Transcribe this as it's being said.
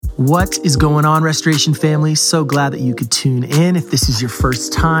What is going on, Restoration family? So glad that you could tune in. If this is your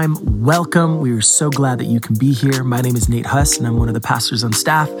first time, welcome. We are so glad that you can be here. My name is Nate Huss, and I'm one of the pastors on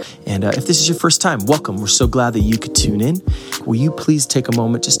staff. And if this is your first time, welcome. We're so glad that you could tune in. Will you please take a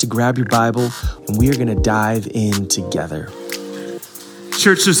moment just to grab your Bible, and we are going to dive in together.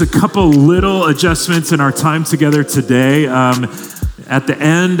 Church, there's a couple little adjustments in our time together today. At the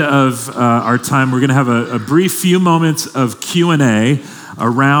end of our time, we're going to have a brief few moments of Q&A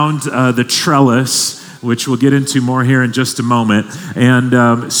around the trellis, which we'll get into more here in just a moment.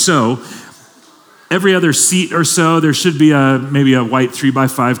 And so every other seat or so, there should be maybe a white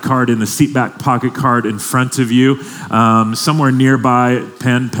 3x5 card in the seat back pocket card in front of you, somewhere nearby,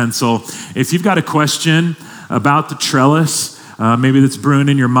 pen, pencil. If you've got a question about the trellis, maybe that's brewing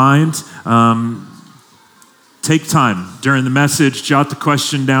in your mind, take time during the message, jot the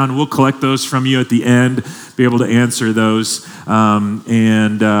question down. We'll collect those from you at the end, be able to answer those.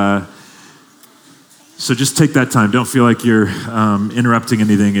 So just take that time. Don't feel like you're interrupting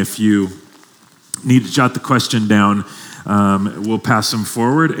anything. If you need to jot the question down, we'll pass them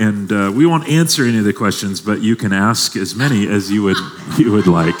forward, and we won't answer any of the questions, but you can ask as many as you would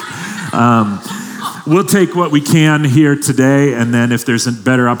like. We'll take what we can here today, and then if there's a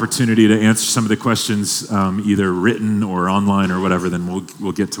better opportunity to answer some of the questions, either written or online or whatever, then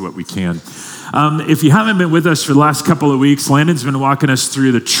we'll get to what we can. If you haven't been with us for the last couple of weeks, Landon's been walking us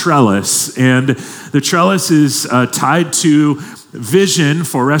through the trellis, and the trellis is tied to vision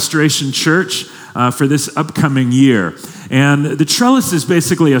for Restoration Church for this upcoming year. And the trellis is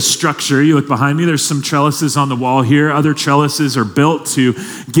basically a structure. You look behind me, there's some trellises on the wall here. Other trellises are built to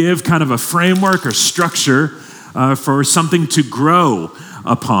give kind of a framework or structure for something to grow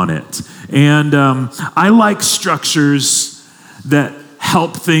upon it. And I like structures that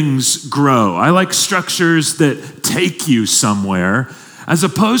help things grow. I like structures that take you somewhere, as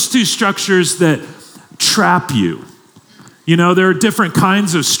opposed to structures that trap you. You know, there are different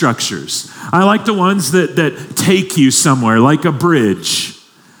kinds of structures. I like the ones that take you somewhere, like a bridge.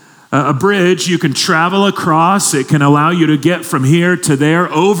 A bridge you can travel across. It can allow you to get from here to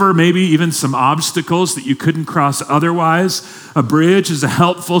there, over maybe even some obstacles that you couldn't cross otherwise. A bridge is a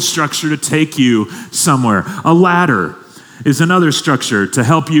helpful structure to take you somewhere. A ladder is another structure to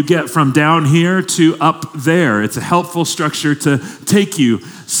help you get from down here to up there. It's a helpful structure to take you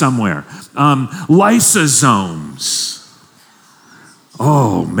somewhere. Lysosomes.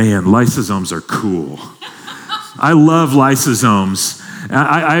 Oh man, lysosomes are cool. I love lysosomes.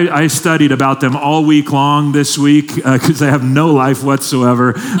 I studied about them all week long this week because I have no life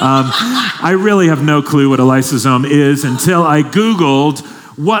whatsoever. I really have no clue what a lysosome is until I Googled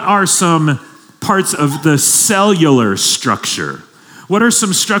what are some parts of the cellular structure. What are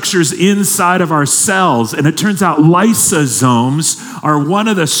some structures inside of our cells? And it turns out lysosomes are one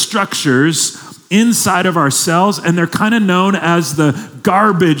of the structures inside of our cells, and they're kind of known as the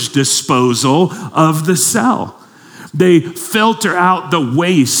garbage disposal of the cell. They filter out the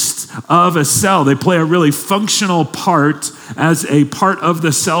waste of a cell. They play a really functional part as a part of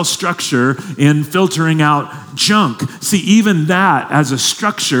the cell structure in filtering out junk. See, even that as a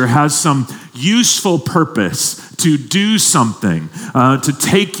structure has some useful purpose to do something, to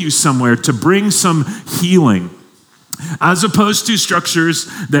take you somewhere, to bring some healing, as opposed to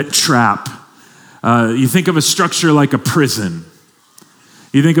structures that trap. You think of a structure like a prison.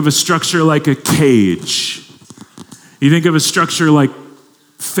 You think of a structure like a cage. You think of a structure like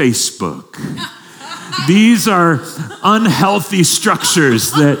Facebook. These are unhealthy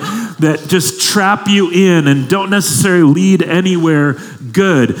structures that just trap you in and don't necessarily lead anywhere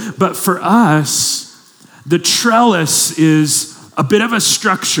good. But for us, the trellis is a bit of a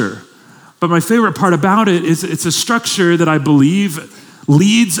structure. But my favorite part about it is it's a structure that I believe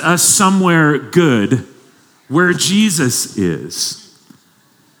leads us somewhere good, where Jesus is.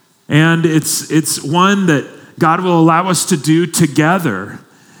 And it's one that God will allow us to do together.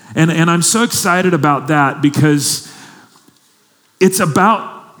 And I'm so excited about that because it's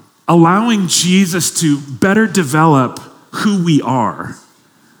about allowing Jesus to better develop who we are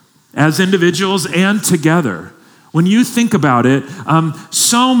as individuals and together. When you think about it,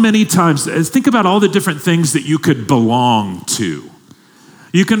 so many times, think about all the different things that you could belong to.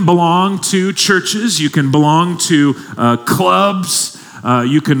 You can belong to churches, you can belong to clubs,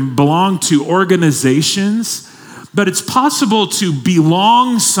 you can belong to organizations, but it's possible to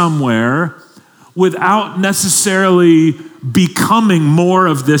belong somewhere without necessarily becoming more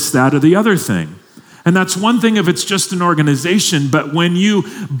of this, that, or the other thing. And that's one thing if it's just an organization, but when you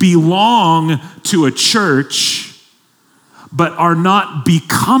belong to a church, but are not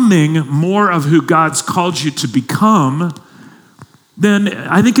becoming more of who God's called you to become, then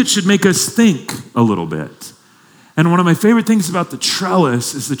I think it should make us think a little bit. And one of my favorite things about the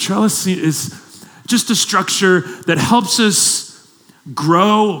trellis is just a structure that helps us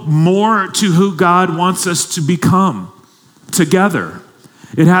grow more to who God wants us to become together.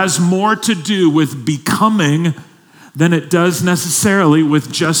 It has more to do with becoming than it does necessarily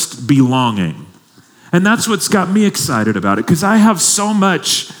with just belonging. And that's what's got me excited about it, because I have so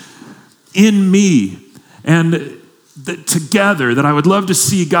much in me and together that I would love to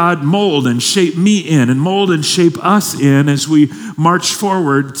see God mold and shape me in and mold and shape us in as we march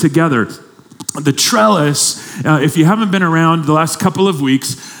forward together. The trellis, if you haven't been around the last couple of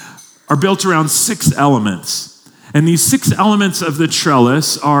weeks, are built around 6 elements. And these 6 elements of the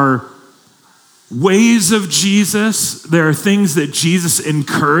trellis are ways of Jesus. There are things that Jesus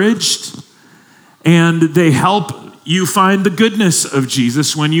encouraged, and they help you find the goodness of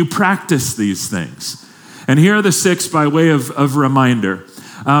Jesus when you practice these things. And here are the 6 by way of reminder.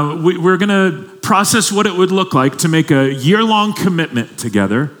 We're going to process what it would look like to make a year-long commitment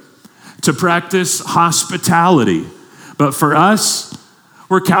together to practice hospitality. But for us,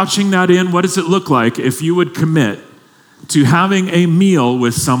 we're couching that in, what does it look like if you would commit to having a meal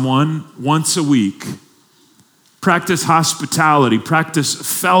with someone once a week? Practice hospitality, practice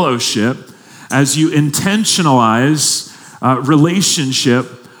fellowship as you intentionalize relationship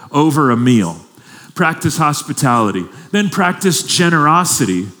over a meal. Practice hospitality. Then practice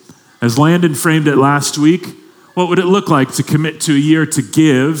generosity. As Landon framed it last week, what would it look like to commit to a year to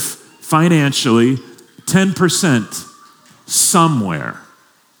give financially 10% somewhere?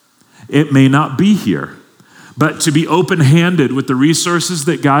 It may not be here, but to be open-handed with the resources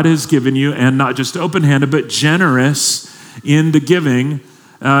that God has given you, and not just open-handed, but generous in the giving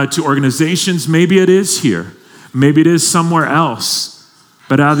to organizations. Maybe it is here. Maybe it is somewhere else.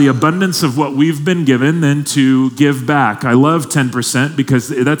 But out of the abundance of what we've been given, then to give back. I love 10% because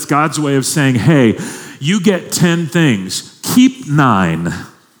that's God's way of saying, hey, you get 10 things. Keep 9.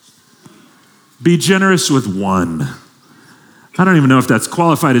 Be generous with 1. I don't even know if that's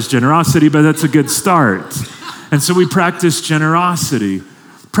qualified as generosity, but that's a good start. And so we practice generosity.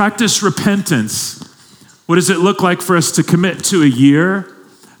 Practice repentance. What does it look like for us to commit to a year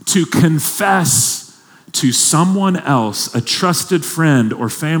to confess to someone else, a trusted friend or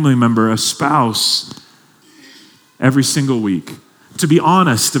family member, a spouse, every single week? To be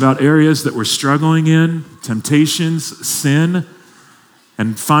honest about areas that we're struggling in, temptations, sin,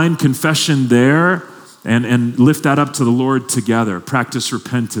 and find confession there and lift that up to the Lord together. Practice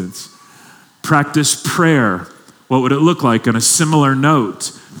repentance. Practice prayer. What would it look like on a similar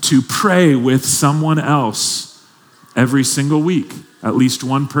note to pray with someone else every single week? At least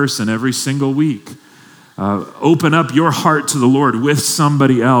one person every single week. Open up your heart to the Lord with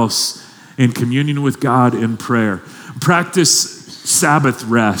somebody else in communion with God in prayer. Practice Sabbath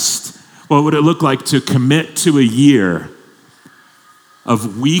rest. What would it look like to commit to a year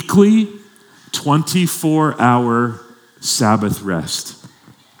of weekly 24-hour Sabbath rest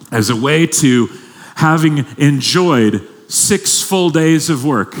as a way to, having enjoyed 6 full days of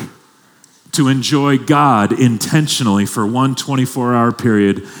work, to enjoy God intentionally for one 24-hour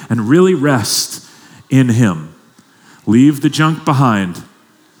period and really rest in Him. Leave the junk behind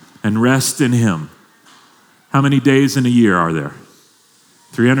and rest in Him. How many days in a year are there?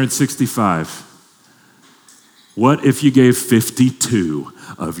 365. What if you gave 52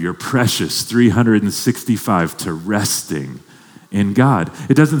 of your precious 365 to resting in God?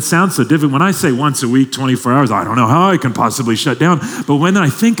 It doesn't sound so different. When I say once a week, 24 hours, I don't know how I can possibly shut down. But when I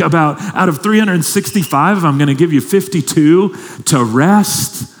think about out of 365, I'm going to give you 52 to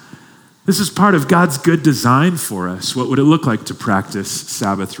rest. This is part of God's good design for us. What would it look like to practice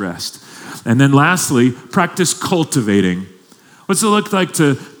Sabbath rest? And then lastly, practice cultivating. What's it look like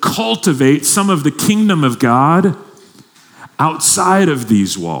to cultivate some of the kingdom of God outside of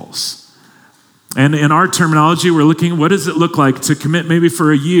these walls? And in our terminology, we're looking, what does it look like to commit maybe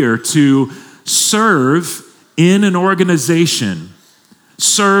for a year to serve in an organization,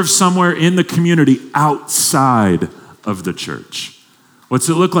 serve somewhere in the community outside of the church? What's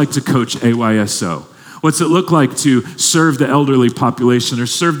it look like to coach AYSO? What's it look like to serve the elderly population or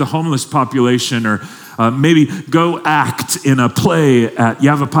serve the homeless population, or maybe go act in a play at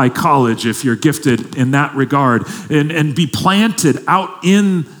Yavapai College if you're gifted in that regard, and be planted out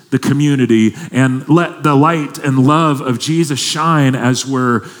in the community and let the light and love of Jesus shine as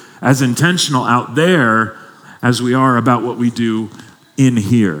we're as intentional out there as we are about what we do in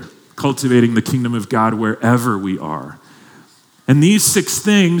here, cultivating the kingdom of God wherever we are. And these 6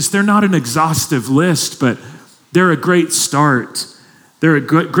 things, they're not an exhaustive list, but they're a great start. They're a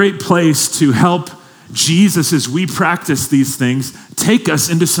great place to help Jesus, as we practice these things, take us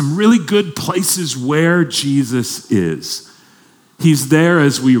into some really good places where Jesus is. He's there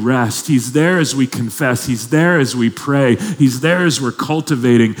as we rest. He's there as we confess. He's there as we pray. He's there as we're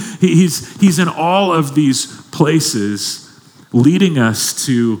cultivating. He's in all of these places, leading us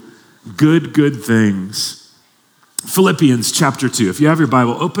to good things. Philippians chapter 2. If you have your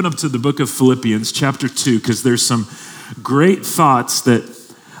Bible, open up to the book of Philippians chapter 2, because there's some great thoughts that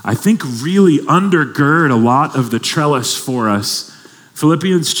I think really undergird a lot of the trellis for us.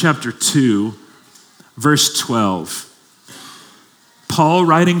 Philippians chapter 2, verse 12. Paul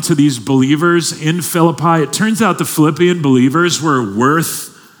writing to these believers in Philippi. It turns out the Philippian believers were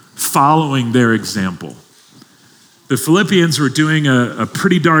worth following their example. The Philippians were doing a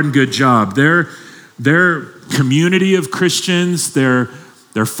pretty darn good job. Their community of Christians, their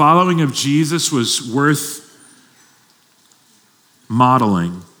following of Jesus was worth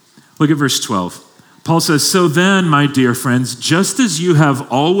modeling. Look at verse 12. Paul says, "So then, my dear friends, just as you have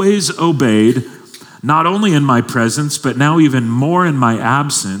always obeyed, not only in my presence, but now even more in my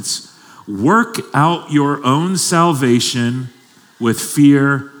absence, work out your own salvation with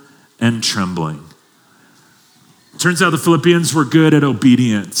fear and trembling." Turns out the Philippians were good at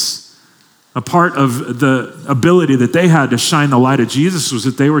obedience. A part of the ability that they had to shine the light of Jesus was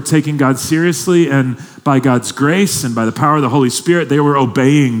that they were taking God seriously, and by God's grace and by the power of the Holy Spirit, they were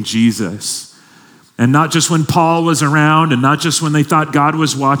obeying Jesus. And not just when Paul was around and not just when they thought God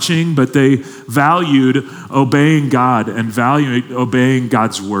was watching, but they valued obeying God and valued obeying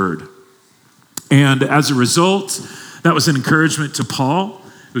God's word. And as a result, that was an encouragement to Paul.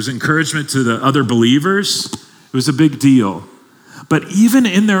 It was encouragement to the other believers. It was a big deal. But even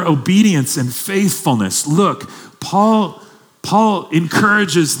in their obedience and faithfulness, look, Paul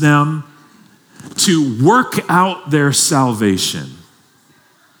encourages them to work out their salvation.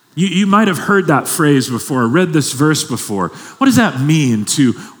 You might have heard that phrase before, read this verse before. What does that mean,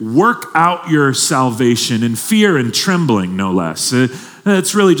 to work out your salvation in fear and trembling, no less?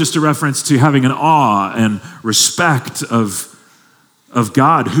 It's really just a reference to having an awe and respect of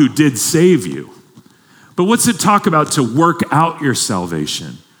God who did save you. But what's it talk about to work out your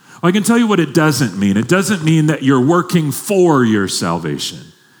salvation? Well, I can tell you what it doesn't mean. It doesn't mean that you're working for your salvation.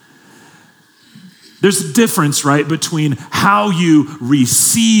 There's a difference, right, between how you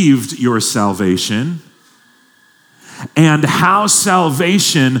received your salvation and how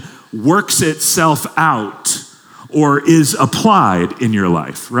salvation works itself out or is applied in your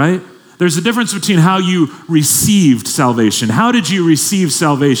life, right? There's a difference between how you received salvation. How did you receive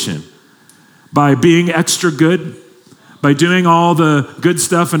salvation? By being extra good? By doing all the good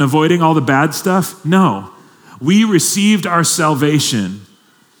stuff and avoiding all the bad stuff? No. We received our salvation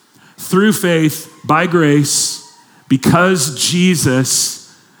through faith, by grace, because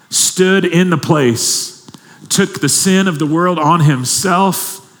Jesus stood in the place, took the sin of the world on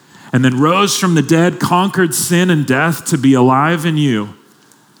himself, and then rose from the dead, conquered sin and death to be alive in you.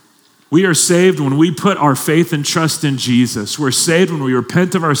 We are saved when we put our faith and trust in Jesus. We're saved when we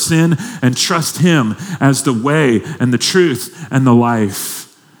repent of our sin and trust him as the way and the truth and the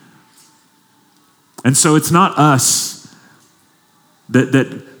life. And so it's not us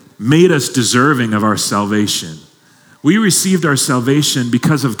that made us deserving of our salvation. We received our salvation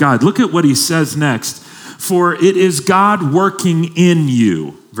because of God. Look at what he says next. For it is God working in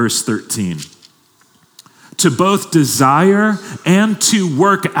you, verse 13, to both desire and to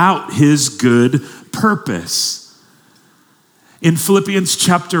work out his good purpose. In Philippians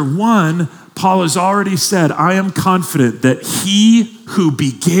chapter 1, Paul has already said, I am confident that he who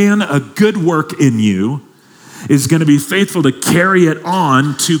began a good work in you is going to be faithful to carry it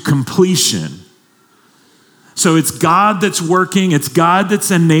on to completion. So it's God that's working, it's God that's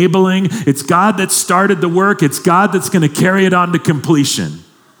enabling, it's God that started the work, it's God that's going to carry it on to completion.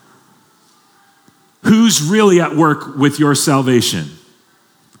 Who's really at work with your salvation?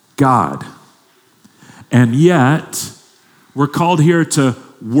 God. And yet, we're called here to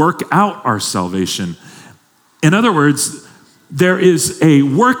work out our salvation. In other words, there is a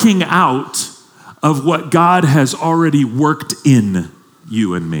working out of what God has already worked in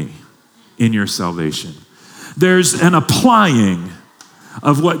you and me, in your salvation. There's an applying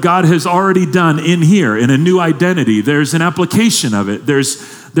of what God has already done in here, in a new identity. There's an application of it.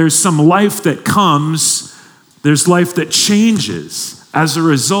 There's some life that comes, there's life that changes as a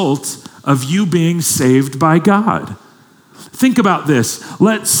result of you being saved by God. Think about this.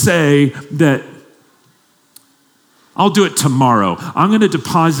 Let's say that I'll do it tomorrow. I'm going to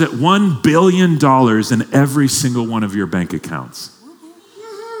deposit $1 billion in every single one of your bank accounts.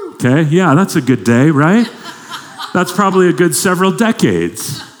 Okay, yeah, that's a good day, right? That's probably a good several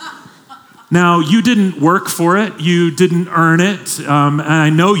decades. Now, you didn't work for it. You didn't earn it. And I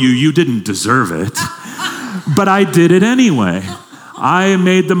know you didn't deserve it. But I did it anyway. I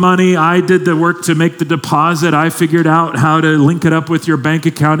made the money. I did the work to make the deposit. I figured out how to link it up with your bank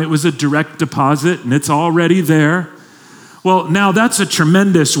account. It was a direct deposit, and it's already there. Well, now that's a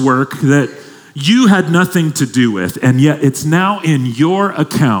tremendous work that you had nothing to do with, and yet it's now in your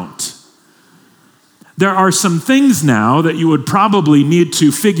account. There are some things now that you would probably need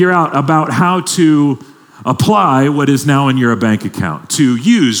to figure out about how to apply what is now in your bank account, to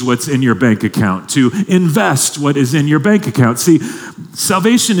use what's in your bank account, to invest what is in your bank account. See,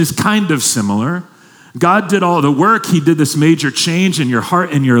 salvation is kind of similar. God did all the work. He did this major change in your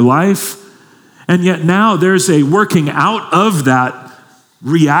heart and your life. And yet now there's a working out of that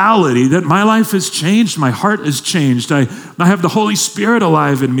reality that my life has changed, my heart has changed. I have the Holy Spirit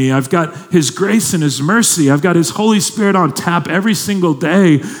alive in me. I've got His grace and His mercy. I've got His Holy Spirit on tap every single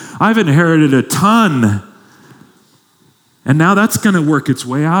day. I've inherited a ton. And now that's going to work its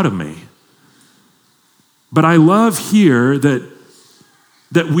way out of me. But I love here that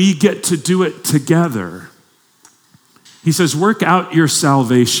we get to do it together. He says, work out your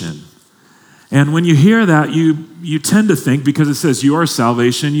salvation. And when you hear that, you tend to think, because it says your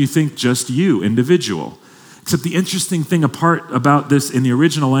salvation, you think just you, individual. Except the interesting thing about this in the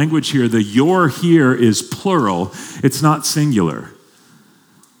original language here, the your here is plural. It's not singular.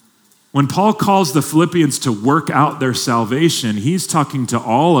 When Paul calls the Philippians to work out their salvation, he's talking to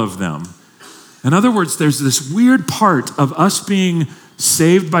all of them. In other words, there's this weird part of us being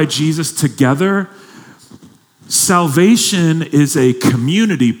saved by Jesus together. Salvation is a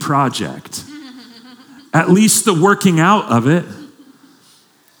community project. At least the working out of it,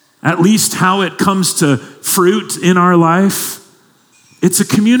 at least how it comes to fruit in our life, it's a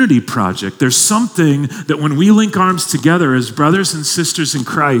community project. There's something that when we link arms together as brothers and sisters in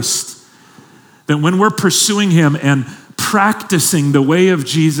Christ, that when we're pursuing Him and practicing the way of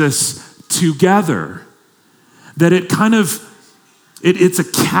Jesus together, that it kind of, it's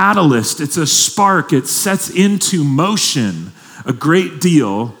a catalyst, it's a spark, it sets into motion a great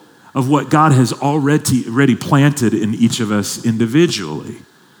deal of what God has already planted in each of us individually.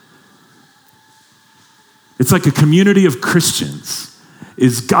 It's like a community of Christians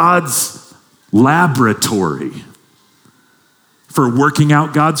is God's laboratory for working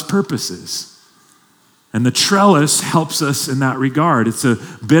out God's purposes. And the trellis helps us in that regard. It's a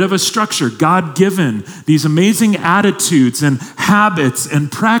bit of a structure, God-given, these amazing attitudes and habits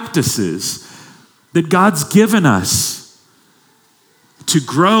and practices that God's given us to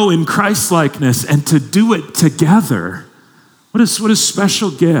grow in Christ-likeness and to do it together. What a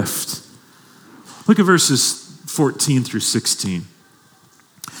special gift. Look at verses 14 through 16.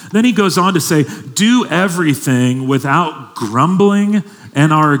 Then he goes on to say, do everything without grumbling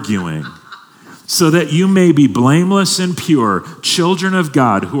and arguing, so that you may be blameless and pure, children of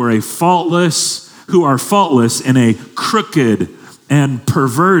God who are faultless in a crooked and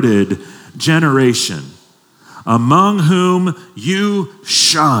perverted generation, among whom you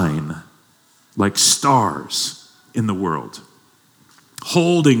shine like stars in the world,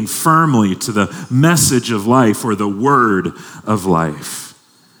 holding firmly to the message of life or the word of life.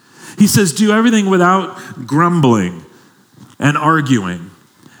 He says, do everything without grumbling and arguing.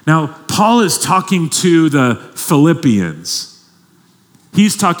 Now, Paul is talking to the Philippians.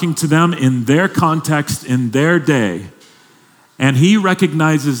 He's talking to them in their context, in their day. And he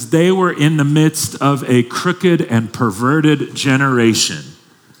recognizes they were in the midst of a crooked and perverted generation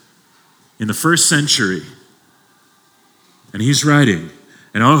in the first century. And he's writing,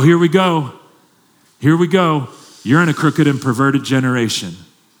 and here we go. Here we go. You're in a crooked and perverted generation.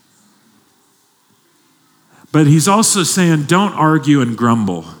 But he's also saying, don't argue and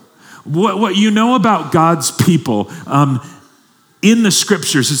grumble. What you know about God's people in the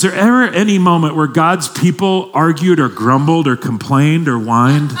scriptures, is there ever any moment where God's people argued or grumbled or complained or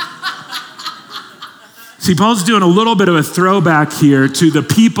whined? See, Paul's doing a little bit of a throwback here to the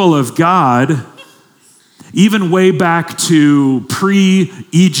people of God, even way back to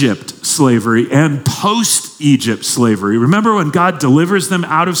pre-Egypt slavery and post-Egypt slavery. Remember when God delivers them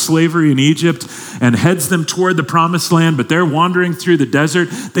out of slavery in Egypt and heads them toward the promised land, but they're wandering through the desert.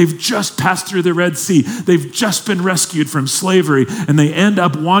 They've just passed through the Red Sea. They've just been rescued from slavery, and they end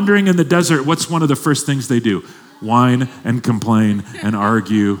up wandering in the desert. What's one of the first things they do? Whine and complain and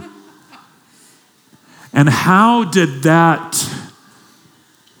argue. And how did that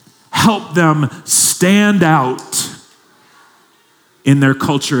help them stand out in their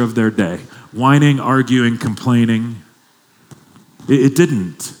culture of their day? Whining, arguing, complaining. It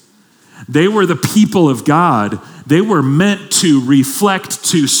didn't. They were the people of God. They were meant to reflect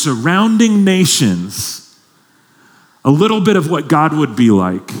to surrounding nations a little bit of what God would be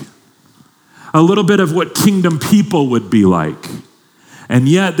like, a little bit of what kingdom people would be like. And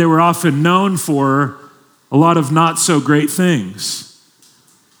yet they were often known for a lot of not so great things.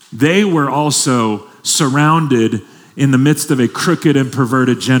 They were also surrounded in the midst of a crooked and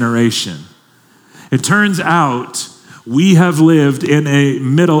perverted generation. It turns out we have lived in a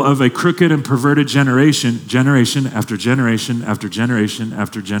middle of a crooked and perverted generation after generation after generation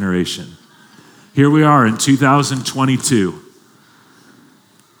after generation. Here we are in 2022.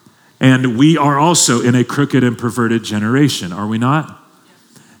 And we are also in a crooked and perverted generation, are we not?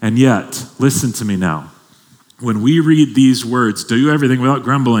 And yet, listen to me now. When we read these words, do everything without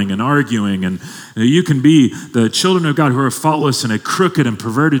grumbling and arguing, and you can be the children of God who are faultless in a crooked and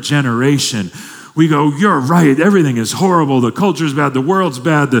perverted generation. We go, you're right, everything is horrible, the culture's bad, the world's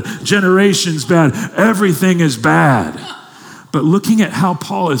bad, the generation's bad, everything is bad. But looking at how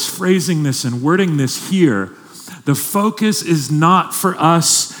Paul is phrasing this and wording this here, the focus is not for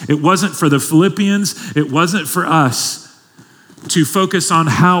us. It wasn't for the Philippians, it wasn't for us to focus on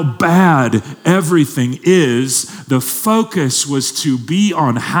how bad everything is. The focus was to be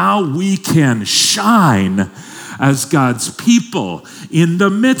on how we can shine as God's people in the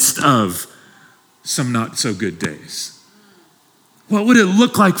midst of some not so good days. What would it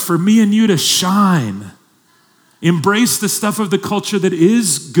look like for me and you to shine? Embrace the stuff of the culture that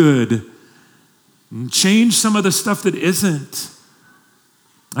is good. Change some of the stuff that isn't.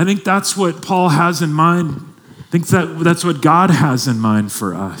 I think that's what Paul has in mind. I think that's what God has in mind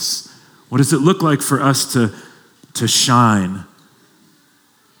for us. What does it look like for us to shine?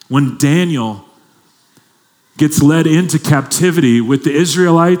 When Daniel gets led into captivity with the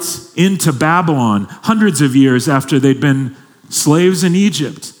Israelites into Babylon, hundreds of years after they'd been slaves in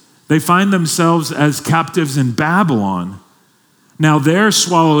Egypt, they find themselves as captives in Babylon. Now they're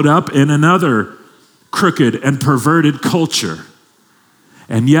swallowed up in another crooked and perverted culture.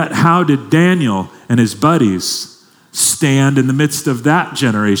 And yet, how did Daniel and his buddies stand in the midst of that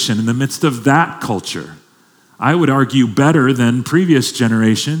generation, in the midst of that culture? I would argue better than previous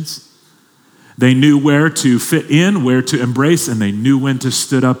generations. They knew where to fit in, where to embrace, and they knew when to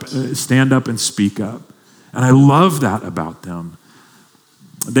stand up and speak up. And I love that about them.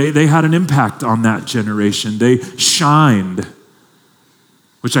 They had an impact on that generation. They shined,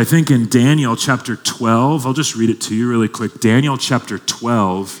 which I think in Daniel chapter 12, I'll just read it to you really quick. Daniel chapter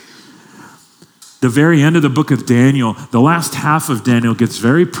 12, the very end of the book of Daniel, the last half of Daniel gets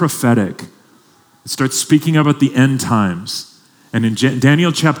very prophetic. It starts speaking about the end times. And in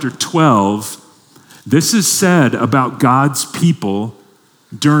Daniel chapter 12, this is said about God's people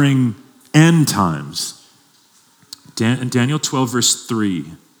during end times. Daniel 12, verse 3.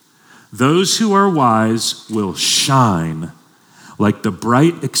 Those who are wise will shine like the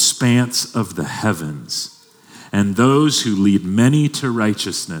bright expanse of the heavens, and those who lead many to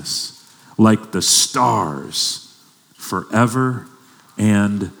righteousness like the stars forever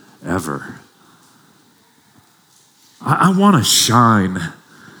and ever. I want to shine.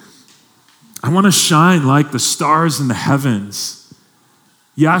 I want to shine like the stars in the heavens.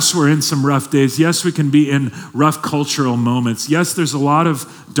 Yes, we're in some rough days. Yes, we can be in rough cultural moments. Yes, there's a lot of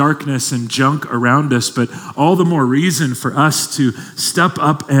darkness and junk around us, but all the more reason for us to step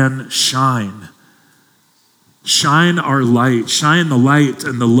up and shine. Shine our light. Shine the light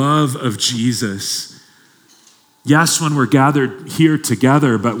and the love of Jesus. Yes, when we're gathered here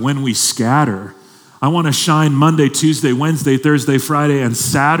together, but when we scatter, I want to shine Monday, Tuesday, Wednesday, Thursday, Friday, and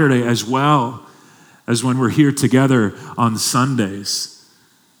Saturday as well as when we're here together on Sundays.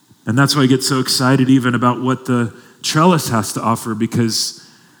 And that's why I get so excited even about what the trellis has to offer, because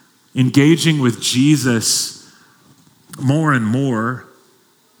engaging with Jesus more and more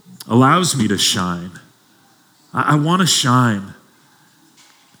allows me to shine. I want to shine.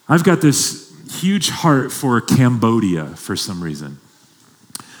 I've got this huge heart for Cambodia for some reason.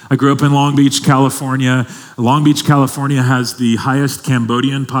 I grew up in Long Beach, California. Long Beach, California has the highest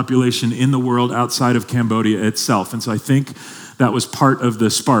Cambodian population in the world outside of Cambodia itself. And so I think that was part of the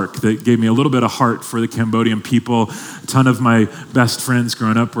spark that gave me a little bit of heart for the Cambodian people. A ton of my best friends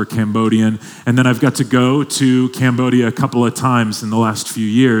growing up were Cambodian. And then I've got to go to Cambodia a couple of times in the last few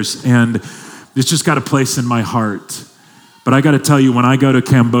years. And it's just got a place in my heart. But I got to tell you, when I go to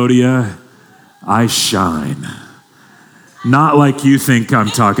Cambodia, I shine. Not like you think I'm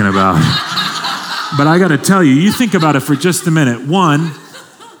talking about. But I got to tell you, you think about it for just a minute. One,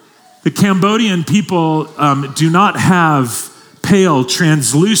 the Cambodian people do not have pale,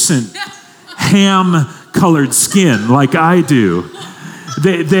 translucent, ham-colored skin like I do.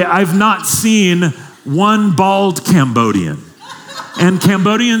 I've not seen one bald Cambodian. And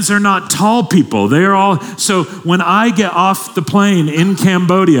Cambodians are not tall people. So when I get off the plane in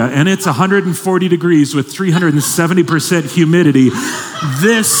Cambodia and it's 140 degrees with 370% humidity,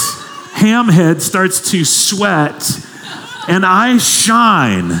 this hamhead starts to sweat and I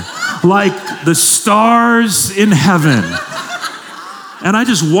shine like the stars in heaven. And I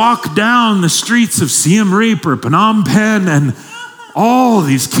just walk down the streets of Siem Reap or Phnom Penh and all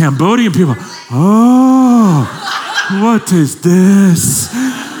these Cambodian people, what is this?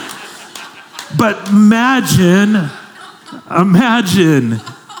 But imagine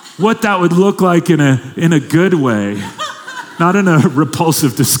what that would look like in a good way, not in a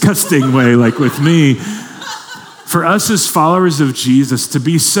repulsive, disgusting way like with me. For us as followers of Jesus to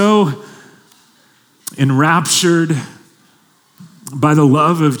be so enraptured by the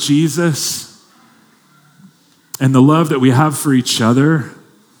love of Jesus and the love that we have for each other,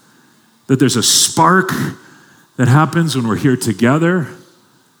 that there's a spark that happens when we're here together.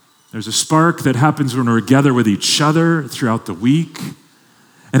 There's a spark that happens when we're together with each other throughout the week.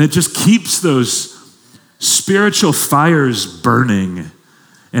 And it just keeps those spiritual fires burning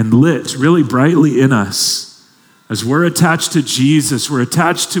and lit really brightly in us. As we're attached to Jesus, we're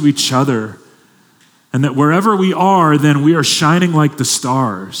attached to each other. And that wherever we are, then we are shining like the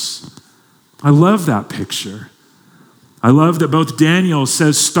stars. I love that picture. I love that both Daniel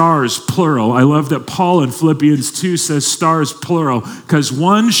says stars, plural. I love that Paul in Philippians 2 says stars, plural, because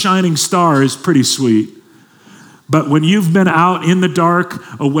one shining star is pretty sweet. But when you've been out in the dark,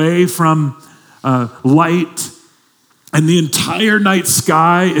 away from light, and the entire night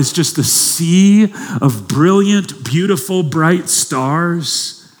sky is just a sea of brilliant, beautiful, bright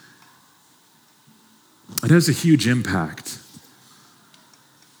stars, it has a huge impact.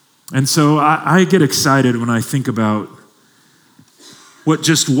 And so I get excited when I think about what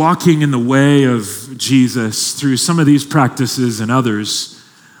just walking in the way of Jesus through some of these practices and others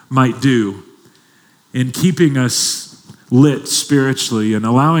might do in keeping us lit spiritually and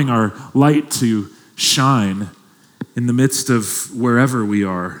allowing our light to shine in the midst of wherever we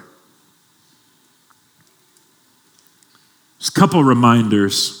are. Just a couple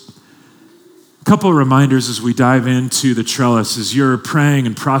reminders as we dive into the trellis, as you're praying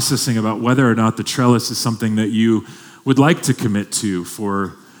and processing about whether or not the trellis is something that you would like to commit to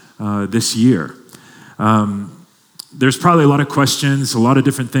for this year. There's probably a lot of questions, a lot of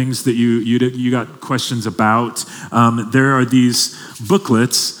different things that you got questions about. There are these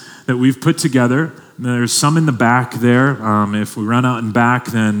booklets that we've put together. There's some in the back there. If we run out in back,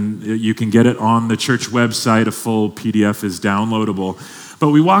 then you can get it on the church website. A full PDF is downloadable. But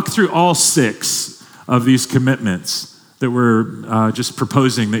we walk through all 6 of these commitments that we're just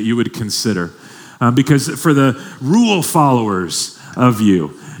proposing that you would consider. Because for the rule followers of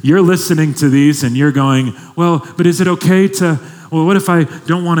you, you're listening to these and you're going, well, but is it okay what if I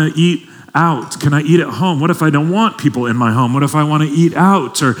don't want to eat out? Can I eat at home? What if I don't want people in my home? What if I want to eat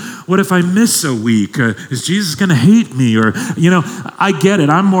out? Or what if I miss a week? Is Jesus going to hate me? Or, I get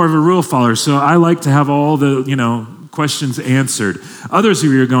it. I'm more of a rule follower, so I like to have all the, questions answered. Others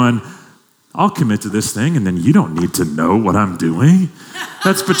of you are going, I'll commit to this thing and then you don't need to know what I'm doing.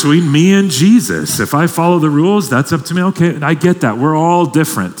 That's between me and Jesus. If I follow the rules, that's up to me. Okay, I get that. We're all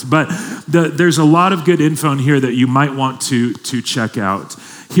different. But there's a lot of good info in here that you might want to check out.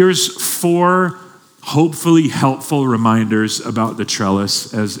 Here's 4 hopefully helpful reminders about the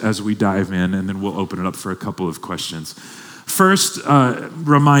trellis as we dive in, and then we'll open it up for a couple of questions. First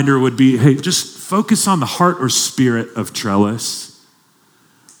reminder would be, hey, just focus on the heart or spirit of trellis.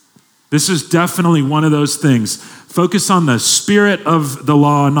 This is definitely one of those things. Focus on the spirit of the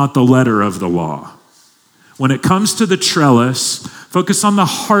law, not the letter of the law. When it comes to the trellis, focus on the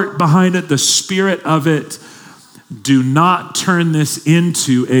heart behind it, the spirit of it. Do not turn this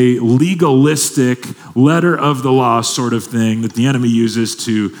into a legalistic letter of the law sort of thing that the enemy uses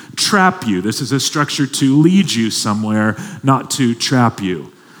to trap you. This is a structure to lead you somewhere, not to trap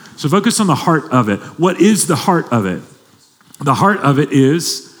you. So focus on the heart of it. What is the heart of it? The heart of it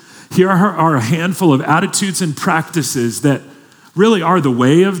is, here are a handful of attitudes and practices that really are the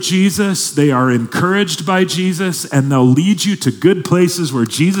way of Jesus. They are encouraged by Jesus, and they'll lead you to good places where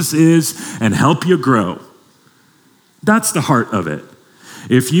Jesus is and help you grow. That's the heart of it.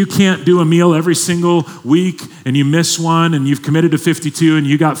 If you can't do a meal every single week and you miss one and you've committed to 52 and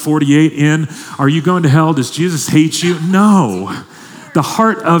you got 48 in, are you going to hell? Does Jesus hate you? No. The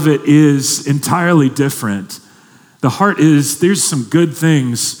heart of it is entirely different. The heart is, there's some good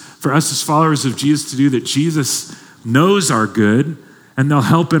things for us as followers of Jesus to do that Jesus knows are good, and they'll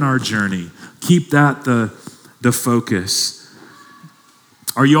help in our journey. Keep that the focus.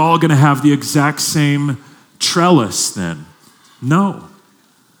 Are you all going to have the exact same trellis then? No.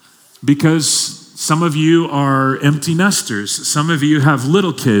 Because some of you are empty nesters. Some of you have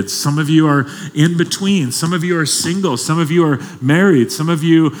little kids. Some of you are in between. Some of you are single. Some of you are married. Some of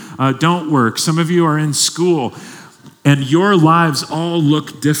you don't work. Some of you are in school. And your lives all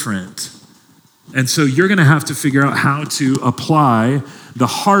look different. And so you're going to have to figure out how to apply the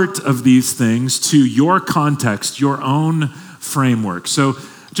heart of these things to your context, your own framework. So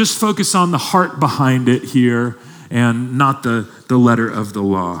just focus on the heart behind it here and not the letter of the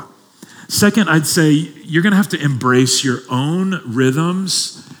law. Second, I'd say you're going to have to embrace your own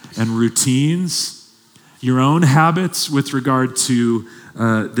rhythms and routines, your own habits with regard to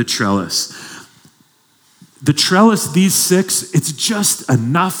the trellis. The trellis, these 6, it's just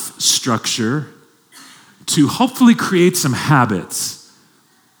enough structure to hopefully create some habits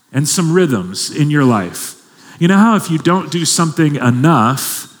and some rhythms in your life. You know how if you don't do something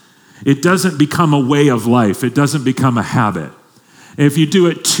enough, it doesn't become a way of life. It doesn't become a habit. If you do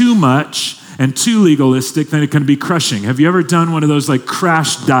it too much and too legalistic, then it can be crushing. Have you ever done one of those like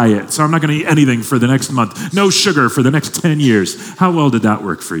crash diets? So I'm not going to eat anything for the next month. No sugar for the next 10 years. How well did that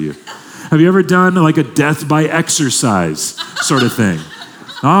work for you? Have you ever done like a death by exercise sort of thing?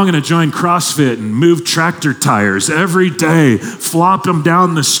 Oh, I'm going to join CrossFit and move tractor tires every day, flop them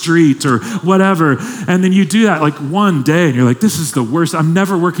down the street or whatever. And then you do that like one day and you're like, this is the worst. I'm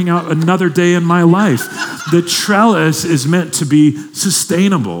never working out another day in my life. The trellis is meant to be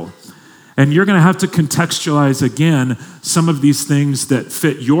sustainable. And you're going to have to contextualize again some of these things that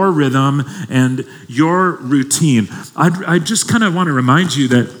fit your rhythm and your routine. I just kind of want to remind you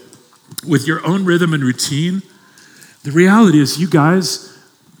that with your own rhythm and routine, the reality is you guys,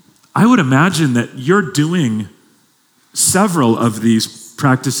 I would imagine that you're doing several of these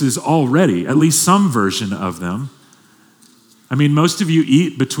practices already, at least some version of them. I mean, most of you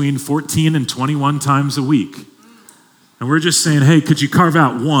eat between 14 and 21 times a week. And we're just saying, hey, could you carve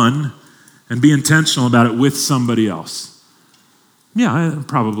out one and be intentional about it with somebody else? Yeah,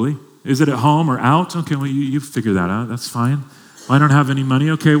 probably. Is it at home or out? Okay, well, you figure that out. That's fine. Well, I don't have any money.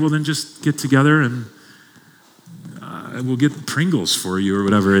 Okay, well, then just get together and we'll get Pringles for you or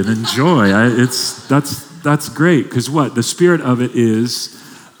whatever and enjoy. That's great because what? The spirit of it is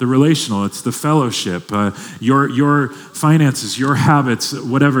the relational. It's the fellowship. Your finances, your habits,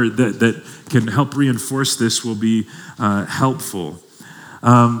 whatever that can help reinforce this will be helpful.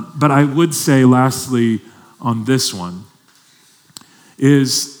 But I would say lastly on this one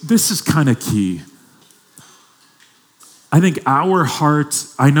is this is kind of key. I think our heart,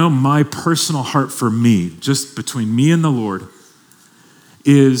 I know my personal heart for me, just between me and the Lord,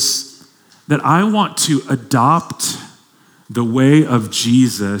 is that I want to adopt the way of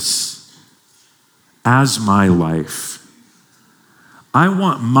Jesus as my life. I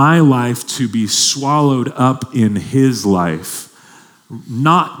want my life to be swallowed up in his life,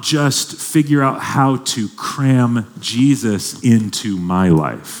 not just figure out how to cram Jesus into my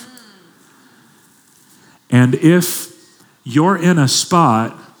life. And if you're in a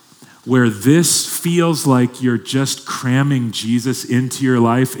spot where this feels like you're just cramming Jesus into your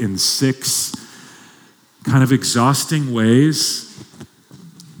life in 6 kind of exhausting ways,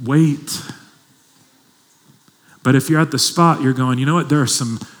 wait. But if you're at the spot, you're going, you know what, there are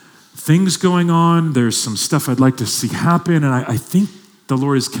some things going on, there's some stuff I'd like to see happen, and I think the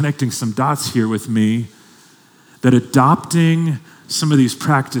Lord is connecting some dots here with me, that adopting some of these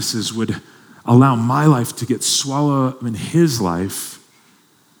practices would allow my life to get swallowed up in his life,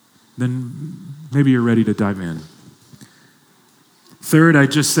 then maybe you're ready to dive in. Third, I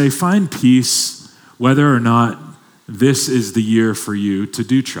just say find peace whether or not this is the year for you to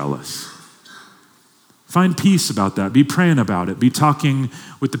do trellis. Find peace about that. Be praying about it. Be talking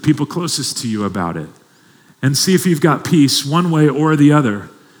with the people closest to you about it. And see if you've got peace one way or the other.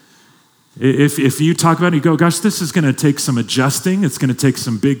 If you talk about it, you go, gosh, this is going to take some adjusting. It's going to take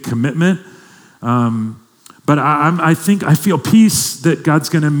some big commitment. But I think I feel peace that God's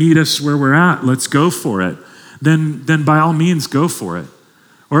going to meet us where we're at. Let's go for it. Then by all means, go for it.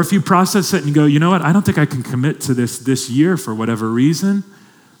 Or if you process it and go, you know what? I don't think I can commit to this year for whatever reason.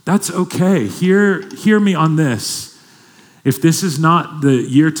 That's okay. Hear me on this. If this is not the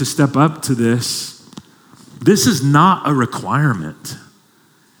year to step up to this is not a requirement.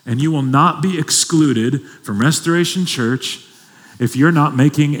 And you will not be excluded from Restoration Church if you're not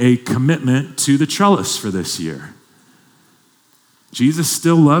making a commitment to the trellis for this year. Jesus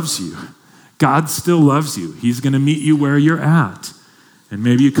still loves you. God still loves you. He's going to meet you where you're at. And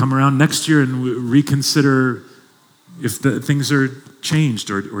maybe you come around next year and reconsider if the things are changed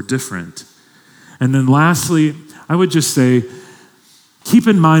or different. And then lastly, I would just say, keep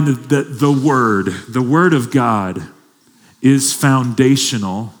in mind that the word of God, is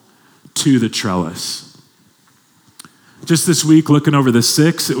foundational to the trellis. Just this week, looking over the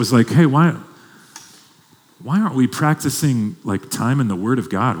 6, it was like, hey, why aren't we practicing like time in the Word of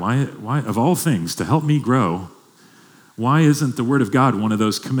God? Why of all things, to help me grow, why isn't the Word of God one of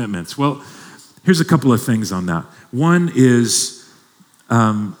those commitments? Well, here's a couple of things on that. One is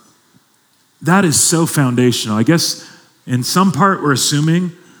that is so foundational. I guess in some part we're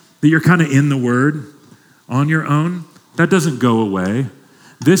assuming that you're kind of in the Word on your own. That doesn't go away.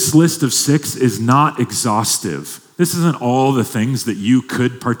 This list of 6 is not exhaustive. This isn't all the things that you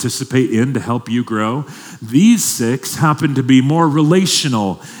could participate in to help you grow. These 6 happen to be more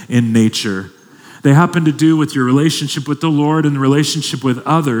relational in nature. They happen to do with your relationship with the Lord and the relationship with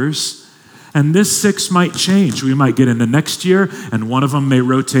others. And this 6 might change. We might get into next year, and one of them may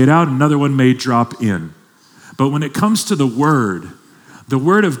rotate out, another one may drop in. But when it comes to the Word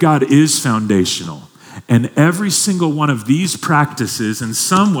of God is foundational. And every single one of these practices in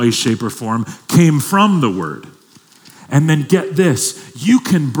some way, shape, or form came from the Word. And then get this, you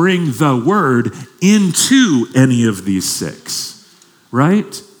can bring the Word into any of these 6,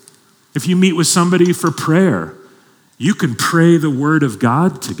 right? If you meet with somebody for prayer, you can pray the Word of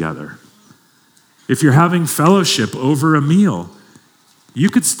God together. If you're having fellowship over a meal, you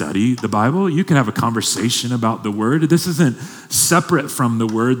could study the Bible. You could have a conversation about the Word. This isn't separate from the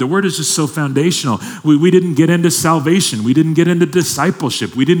Word. The Word is just so foundational. We didn't get into salvation. We didn't get into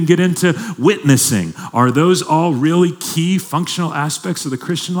discipleship. We didn't get into witnessing. Are those all really key functional aspects of the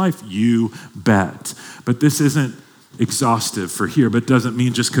Christian life? You bet. But this isn't exhaustive for here, but doesn't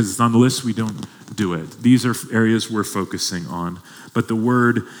mean just because it's on the list, we don't do it. These are areas we're focusing on. But the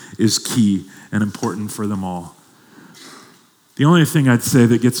Word is key and important for them all. The only thing I'd say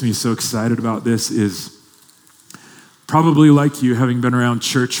that gets me so excited about this is probably like you, having been around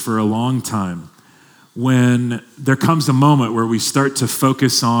church for a long time, when there comes a moment where we start to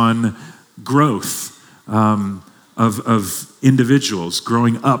focus on growth of individuals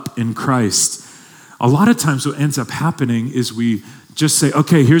growing up in Christ. A lot of times what ends up happening is we just say,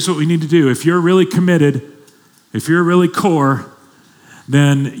 okay, here's what we need to do. If you're really committed, if you're really core,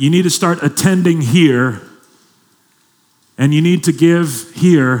 then you need to start attending here. And you need to give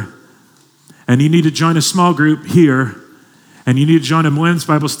here, and you need to join a small group here, and you need to join a men's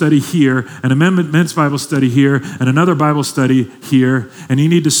Bible study here, and a men's Bible study here, and another Bible study here, and you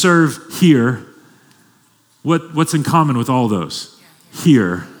need to serve here. What's in common with all those?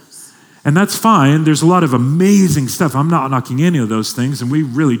 Here. And that's fine. There's a lot of amazing stuff. I'm not knocking any of those things, and we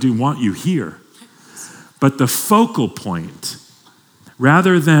really do want you here. But the focal point,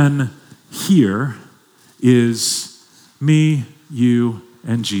 rather than here, is me, you,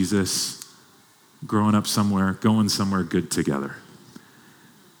 and Jesus growing up somewhere, going somewhere good together.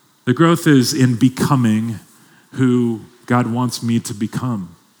 The growth is in becoming who God wants me to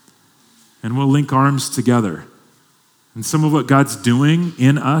become. And we'll link arms together. And some of what God's doing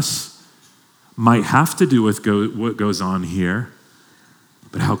in us might have to do with what goes on here.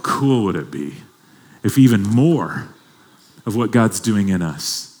 But how cool would it be if even more of what God's doing in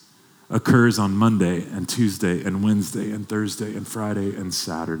us occurs on Monday and Tuesday and Wednesday and Thursday and Friday and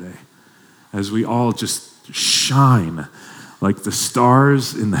Saturday, as we all just shine like the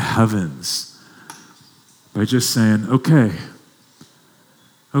stars in the heavens by just saying, okay,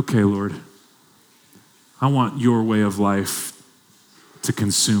 Lord, I want your way of life to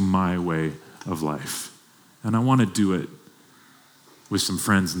consume my way of life. And I want to do it with some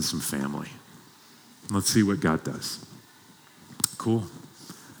friends and some family. Let's see what God does. Cool.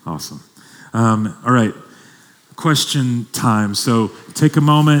 Awesome. All right, question time. So take a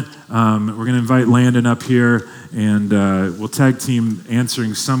moment. We're going to invite Landon up here, and we'll tag team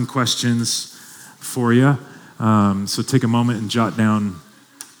answering some questions for you. So take a moment and jot down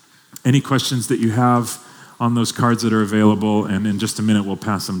any questions that you have on those cards that are available, and in just a minute we'll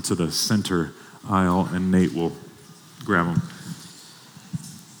pass them to the center aisle, and Nate will grab them.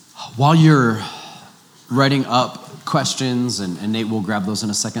 While you're writing up questions, and Nate will grab those in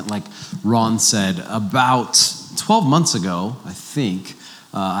a second, like Ron said, about 12 months ago, I think,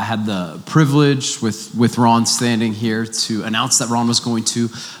 I had the privilege with Ron standing here to announce that Ron was going to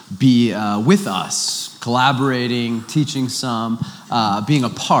be with us, collaborating, teaching some, being a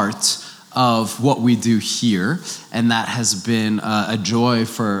part of what we do here. and that has been a joy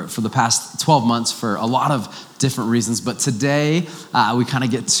for the past 12 months for a lot of different reasons. But today, we kind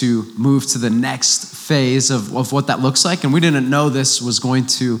of get to move to the next phase of what that looks like. And we didn't know this was going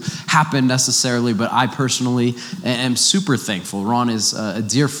to happen necessarily, but I personally am super thankful. Ron is a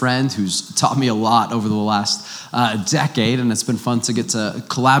dear friend who's taught me a lot over the last decade, and it's been fun to get to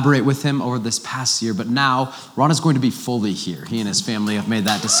collaborate with him over this past year. But now, Ron is going to be fully here. He and his family have made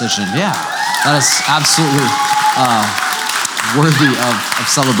that decision. Yeah, that is absolutely worthy of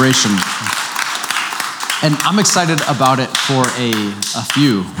celebration. And I'm excited about it for a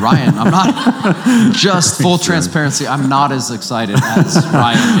few. Ryan, I'm not, just full transparency, I'm not as excited as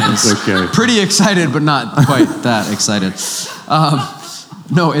Ryan is. Okay. Pretty excited, but not quite that excited.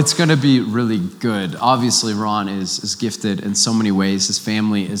 No, it's going to be really good. Obviously, Ron is gifted in so many ways. His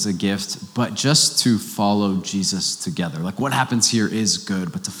family is a gift, but just to follow Jesus together. Like what happens here is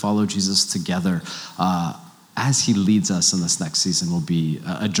good, but to follow Jesus together as he leads us in this next season will be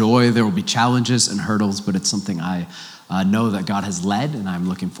a joy. There will be challenges and hurdles, but it's something I know that God has led, and I'm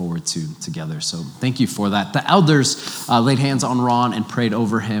looking forward to together. So thank you for that. The elders laid hands on Ron and prayed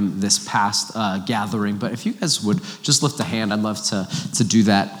over him this past gathering. But if you guys would just lift a hand, I'd love to do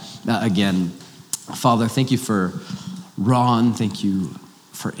that again. Father, thank you for Ron. Thank you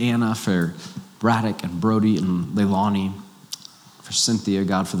for Anna, for Braddock and Brody and Leilani, for Cynthia,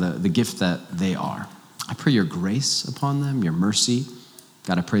 God, for the gift that they are. I pray your grace upon them, your mercy.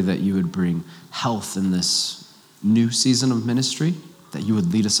 God, I pray that you would bring health in this new season of ministry, that you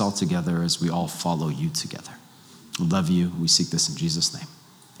would lead us all together as we all follow you together. We love you. We seek this in Jesus' name.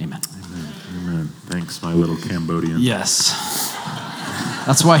 Amen. Amen. Amen. Thanks, my little Cambodian. Yes.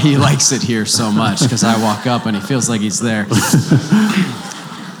 That's why he likes it here so much, because I walk up and he feels like he's there.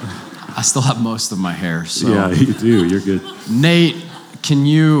 I still have most of my hair. So. Yeah, you do. You're good. Nate, can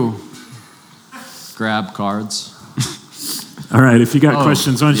you grab cards? All right, if you got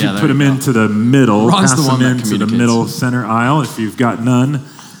questions, why don't you put them into the middle, Ron's pass the one them that into the middle center aisle. If you've got none,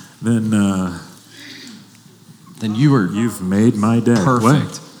 then you've made my day.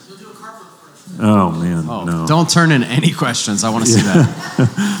 Perfect. What? Oh, man, no. Don't turn in any questions. I want to see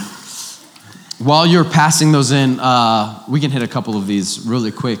that. While you're passing those in, we can hit a couple of these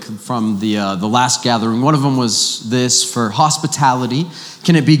really quick from the last gathering. One of them was this: for hospitality,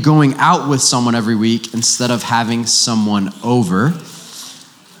 can it be going out with someone every week instead of having someone over?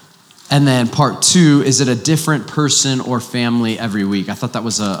 And then part two, is it a different person or family every week? I thought that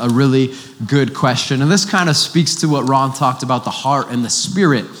was a really good question. And this kind of speaks to what Ron talked about, the heart and the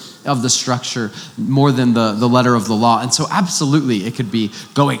spirit of the structure more than the letter of the law. And so absolutely, it could be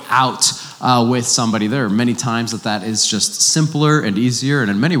going out with somebody. There are many times that is just simpler and easier,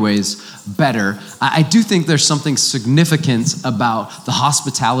 and in many ways better. I do think there's something significant about the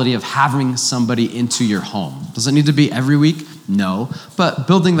hospitality of having somebody into your home. Does it need to be every week? No, but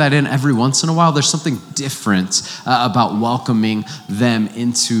building that in every once in a while, there's something different about welcoming them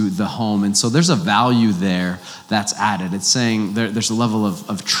into the home. And so there's a value there that's added. It's saying there's a level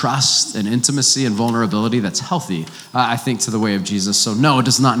of trust and intimacy and vulnerability that's healthy, I think, to the way of Jesus. So no, it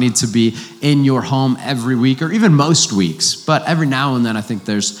does not need to be in your home every week or even most weeks, but every now and then I think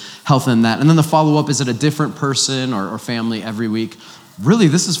there's health in that. And then the follow-up, is it a different person or family every week? Really,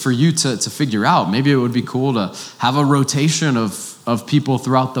 this is for you to figure out. Maybe it would be cool to have a rotation of people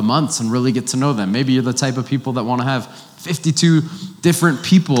throughout the months and really get to know them. Maybe you're the type of people that want to have 52 different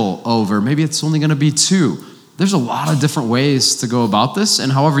people over. Maybe it's only going to be 2. There's a lot of different ways to go about this,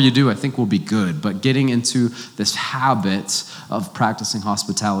 and however you do, I think will be good. But getting into this habit of practicing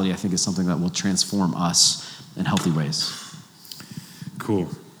hospitality, I think, is something that will transform us in healthy ways. Cool.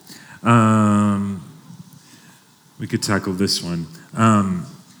 We could tackle this one.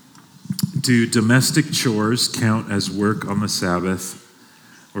 Do domestic chores count as work on the Sabbath,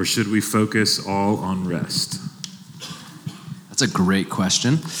 or should we focus all on rest? That's a great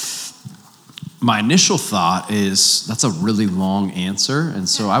question. My initial thought is that's a really long answer, and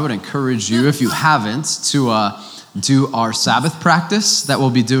so I would encourage you, if you haven't, to do our Sabbath practice that we'll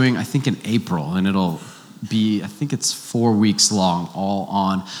be doing, I think, in April, and it'll be, I think it's 4 weeks long, all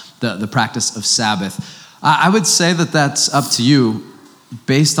on the practice of Sabbath. I would say that that's up to you.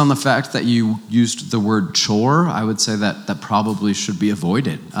 Based on the fact that you used the word chore, I would say that probably should be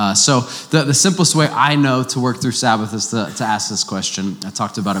avoided. So the simplest way I know to work through Sabbath is to ask this question. I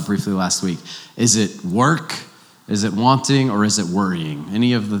talked about it briefly last week. Is it work? Is it wanting? Or is it worrying?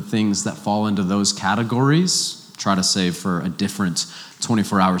 Any of the things that fall into those categories, try to save for a different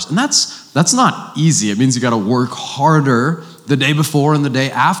 24 hours. And that's not easy. It means you got to work harder the day before and the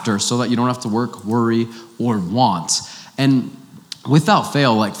day after so that you don't have to work, worry, or want. And without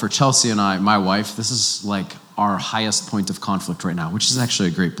fail, like for Chelsea and I, my wife, this is like our highest point of conflict right now, which is actually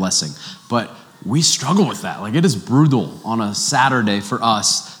a great blessing. But we struggle with that. Like, it is brutal on a Saturday for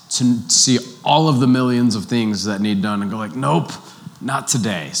us to see all of the millions of things that need done and go like, nope, not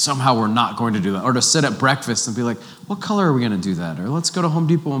today. Somehow we're not going to do that. Or to sit at breakfast and be like, what color are we going to do that? Or let's go to Home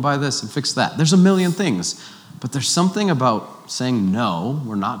Depot and buy this and fix that. There's a million things. But there's something about saying, no,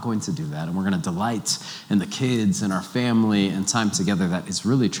 we're not going to do that. And we're going to delight in the kids and our family and time together that is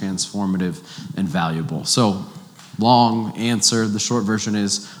really transformative and valuable. So, long answer. The short version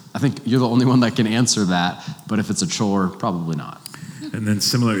is, I think you're the only one that can answer that. But if it's a chore, probably not. And then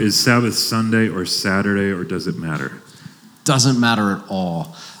similar, is Sabbath Sunday or Saturday, or does it matter? Doesn't matter at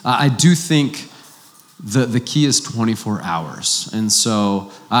all. I do think the key is 24 hours. And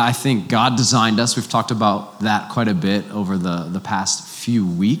so I think God designed us. We've talked about that quite a bit over the past few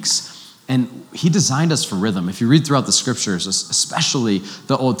weeks. And He designed us for rhythm. If you read throughout the scriptures, especially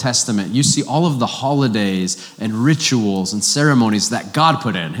the Old Testament, you see all of the holidays and rituals and ceremonies that God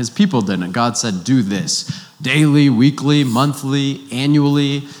put in. His people didn't. God said, do this. Daily, weekly, monthly,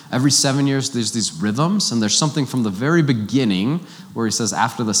 annually, every 7 years, there's these rhythms. And there's something from the very beginning where He says,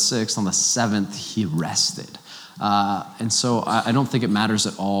 after the 6th, on the 7th, He rested. And so I don't think it matters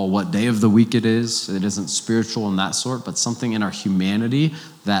at all what day of the week it is. It isn't spiritual in that sort, but something in our humanity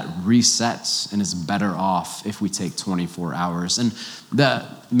that resets and is better off if we take 24 hours. And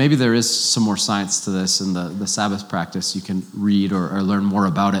maybe there is some more science to this in the Sabbath practice. You can read or learn more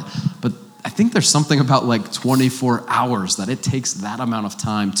about it. But I think there's something about like 24 hours that it takes that amount of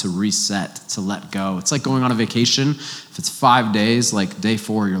time to reset, to let go. It's like going on a vacation. If it's 5 days, like day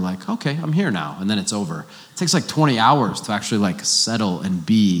 4, you're like, okay, I'm here now. And then it's over. It takes like 20 hours to actually like settle and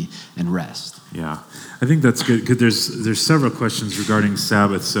be and rest. Yeah, I think that's good because there's several questions regarding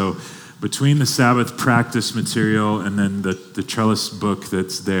Sabbath. So between the Sabbath practice material and then the trellis book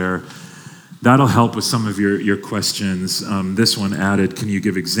that's there, that'll help with some of your questions. This one added, can you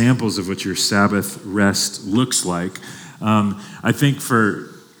give examples of what your Sabbath rest looks like? I think for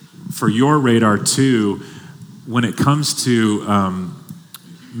your radar too, when it comes to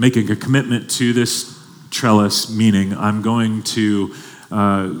making a commitment to this trellis, meaning I'm going to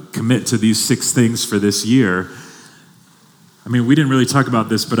commit to these 6 things for this year. I mean, we didn't really talk about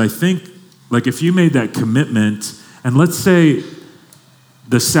this, but I think like if you made that commitment, and let's say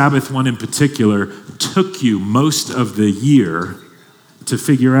the Sabbath one in particular took you most of the year to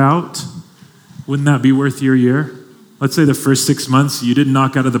figure out, wouldn't that be worth your year? Let's say the first 6 months, you didn't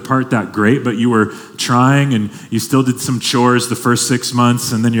knock out of the park that great, but you were trying and you still did some chores the first 6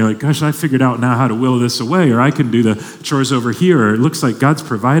 months, and then you're like, gosh, I figured out now how to will this away, or I can do the chores over here, or it looks like God's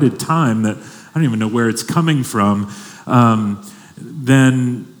provided time that I don't even know where it's coming from,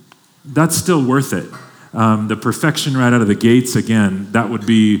 then that's still worth it. The perfection right out of the gates, again, that would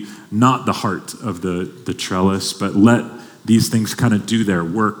be not the heart of the trellis, but let these things kind of do their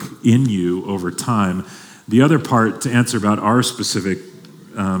work in you over time. The other part, to answer about our specific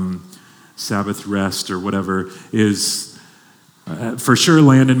Sabbath rest or whatever, is for sure,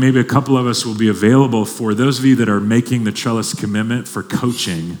 Landon, maybe a couple of us will be available for those of you that are making the trellis commitment for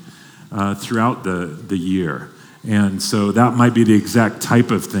coaching throughout the year. And so that might be the exact type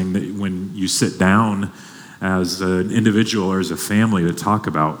of thing that when you sit down as an individual or as a family to talk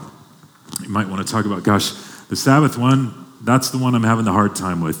about, you might want to talk about, gosh, the Sabbath one, that's the one I'm having the hard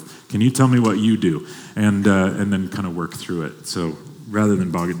time with. Can you tell me what you do? And then kind of work through it. So rather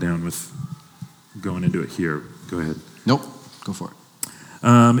than bog it down with going into it here, go ahead. Nope, go for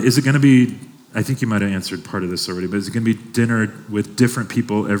it. Is it going to be, I think you might have answered part of this already, but is it going to be dinner with different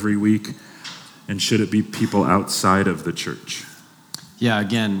people every week? And should it be people outside of the church? Yeah,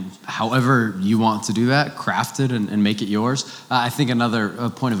 again, however you want to do that, craft it and make it yours. I think another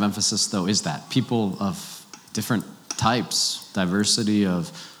point of emphasis, though, is that people of different types, diversity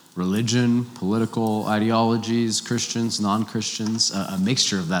of religion, political ideologies, Christians, non-Christians, a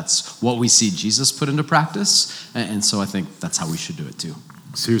mixture of that's what we see Jesus put into practice. And so I think that's how we should do it, too.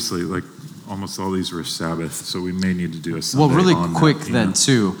 Seriously, like almost all these were Sabbath, so we may need to do a Sunday. Well, really on quick that, then,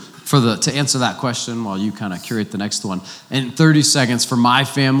 too. To answer that question while you kind of curate the next one, in 30 seconds for my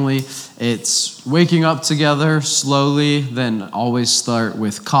family, it's waking up together slowly, then always start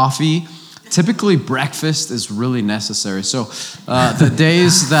with coffee. Typically, breakfast is really necessary. So the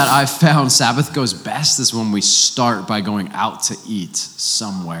days that I've found Sabbath goes best is when we start by going out to eat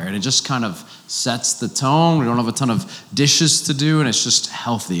somewhere. And it just kind of sets the tone. We don't have a ton of dishes to do, and it's just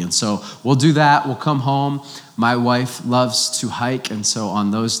healthy. And so we'll do that. We'll come home. My wife loves to hike, and so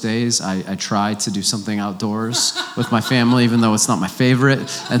on those days, I try to do something outdoors with my family, even though it's not my favorite.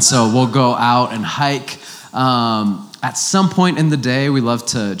 And so we'll go out and hike. At some point in the day, we love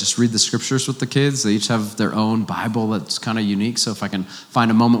to just read the scriptures with the kids. They each have their own Bible that's kind of unique. So if I can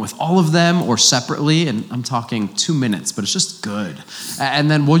find a moment with all of them or separately, and I'm talking 2 minutes, but it's just good. And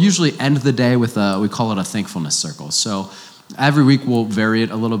then we'll usually end the day with we call it a thankfulness circle. So every week we'll vary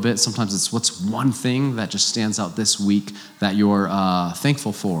it a little bit. Sometimes it's what's one thing that just stands out this week that you're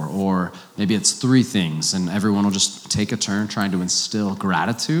thankful for, or maybe it's 3 things, and everyone will just take a turn trying to instill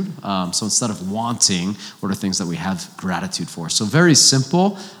gratitude. So instead of wanting, what are things that we have gratitude for? So very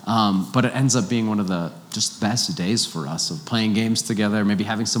simple, but it ends up being one of the just best days for us of playing games together, maybe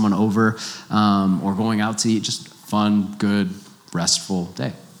having someone over, or going out to eat. Just fun, good, restful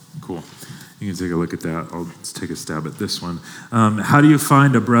day. Cool. You can take a look at that. I'll take a stab at this one. How do you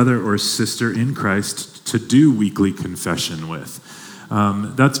find a brother or sister in Christ to do weekly confession with?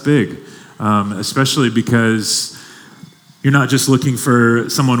 That's big, especially because you're not just looking for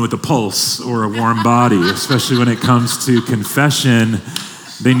someone with a pulse or a warm body, especially when it comes to confession.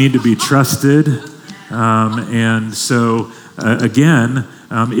 They need to be trusted. And so, again,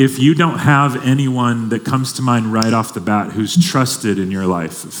 if you don't have anyone that comes to mind right off the bat who's trusted in your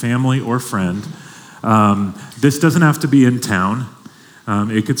life, family or friend, this doesn't have to be in town.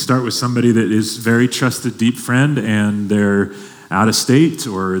 It could start with somebody that is very trusted, deep friend, and they're out of state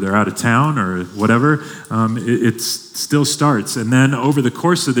or they're out of town or whatever. It still starts. And then over the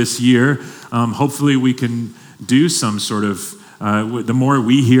course of this year, hopefully we can do some sort of the more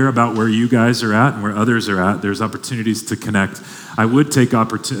we hear about where you guys are at and where others are at, there's opportunities to connect. I would take the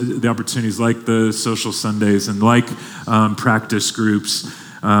opportunities like the social Sundays and like practice groups.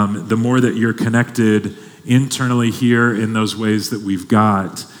 The more that you're connected internally here in those ways that we've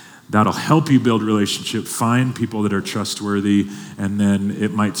got, that'll help you build relationship, find people that are trustworthy, and then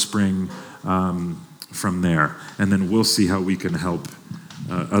it might spring from there. And then we'll see how we can help.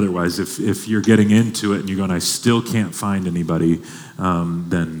 Otherwise, if you're getting into it and you're going, I still can't find anybody,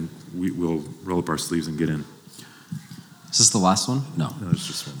 then we'll roll up our sleeves and get in. Is this the last one? No. No, it's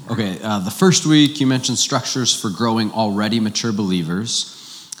just one more. Okay, the first week you mentioned structures for growing already mature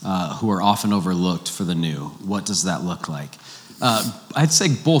believers who are often overlooked for the new. What does that look like? I'd say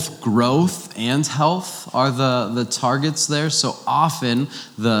both growth and health are the targets there. So often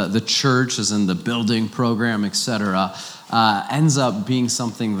the church, as in the building program, etc., ends up being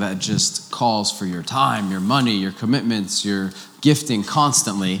something that just calls for your time, your money, your commitments, your gifting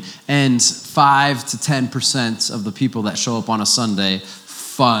constantly. And 5 to 10% of the people that show up on a Sunday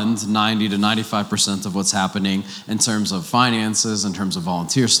fund 90 to 95% of what's happening in terms of finances, in terms of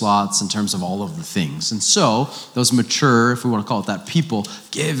volunteer slots, in terms of all of the things. And so those mature, if we want to call it that, people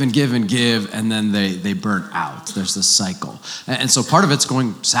give and give and give, and then they burn out. There's this cycle. And so part of it's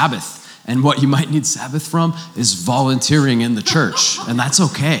going Sabbath. And what you might need Sabbath from is volunteering in the church. And that's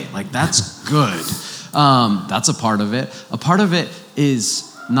okay. Like, that's good. That's a part of it. A part of it is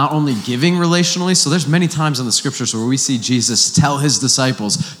not only giving relationally. So there's many times in the scriptures where we see Jesus tell his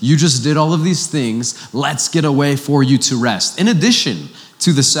disciples, you just did all of these things. Let's get a way for you to rest. In addition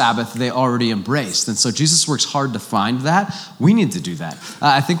to the Sabbath they already embraced. And so Jesus works hard to find that. We need to do that.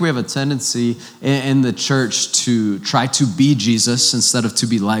 I think we have a tendency in the church to try to be Jesus instead of to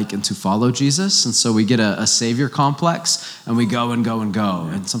be like and to follow Jesus. And so we get a savior complex and we go and go and go.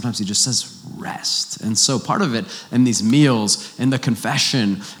 And sometimes he just says rest. And so part of it in these meals, in the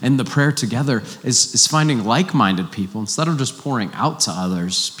confession, and the prayer together is finding like-minded people instead of just pouring out to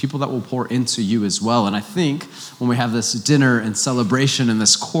others, people that will pour into you as well. And I think when we have this dinner and celebration in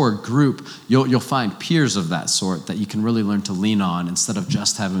this core group, you'll find peers of that sort that you can really learn to lean on instead of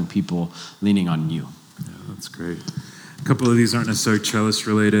just having people leaning on you. Yeah, that's great. A couple of these aren't necessarily trellis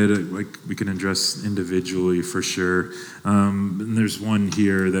related, like we can address individually for sure. And there's one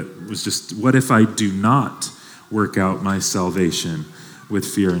here that was just, what if I do not work out my salvation with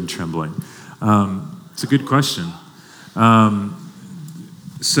fear and trembling? It's a good question.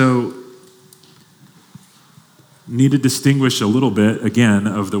 So need to distinguish a little bit, again,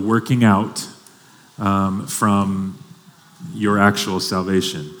 of the working out from your actual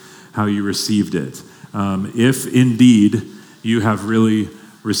salvation, how you received it. If indeed you have really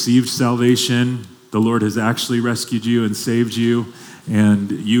received salvation, the Lord has actually rescued you and saved you,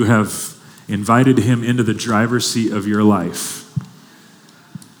 and you have invited him into the driver's seat of your life,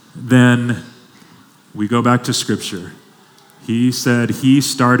 then we go back to Scripture. He said he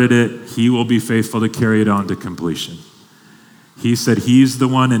started it, he will be faithful to carry it on to completion. He said he's the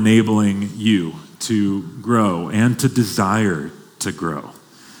one enabling you to grow and to desire to grow.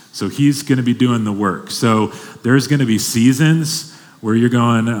 So he's going to be doing the work. So there's going to be seasons where you're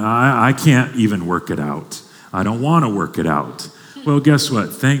going, I can't even work it out. I don't want to work it out. Well, guess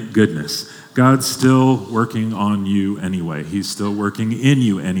what? Thank goodness. God's still working on you anyway. He's still working in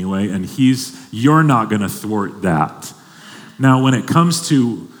you anyway, and you're not going to thwart that. Now, when it comes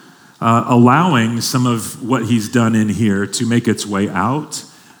to allowing some of what he's done in here to make its way out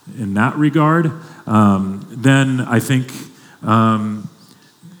in that regard, then I think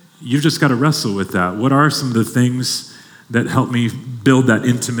you've just got to wrestle with that. What are some of the things that help me build that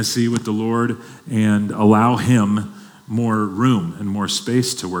intimacy with the Lord and allow him more room and more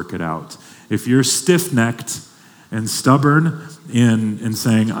space to work it out? If you're stiff-necked and stubborn in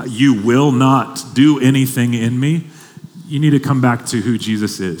saying, you will not do anything in me, you need to come back to who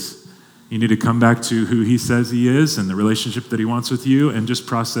Jesus is. You need to come back to who he says he is and the relationship that he wants with you, and just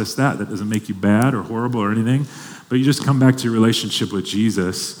process that. That doesn't make you bad or horrible or anything, but you just come back to your relationship with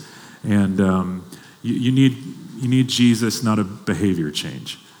Jesus, and you need Jesus, not a behavior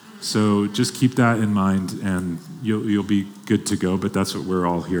change. So just keep that in mind, and you'll be good to go. But that's what we're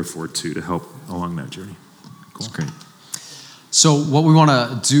all here for too, to help along that journey. Cool. That's great. So what we want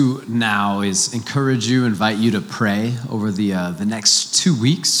to do now is encourage you, invite you to pray over the next 2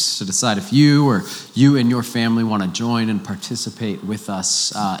 weeks to decide if you or you and your family want to join and participate with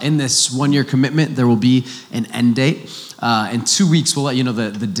us in this 1-year commitment. There will be an end date. In 2 weeks, we'll let you know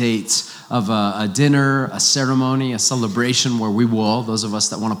the date of a dinner, a ceremony, a celebration where we will, those of us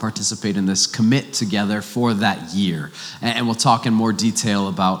that want to participate in this, commit together for that year. And we'll talk in more detail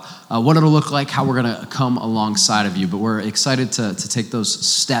about what it'll look like, how we're going to come alongside of you. But we're excited to take those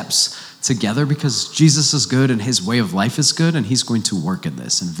steps together because Jesus is good and his way of life is good, and he's going to work in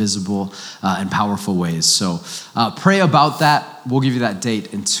this in visible and powerful ways. So pray about that. We'll give you that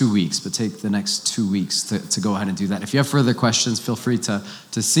date in 2 weeks, but take the next 2 weeks to go ahead and do that. If you have further questions, feel free to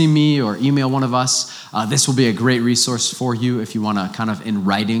see me or email one of us. This will be a great resource for you if you want to kind of in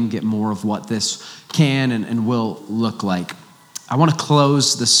writing get more of what this can and will look like. I want to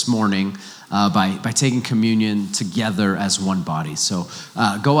close this morning by taking communion together as one body. So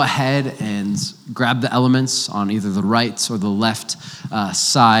go ahead and grab the elements on either the right or the left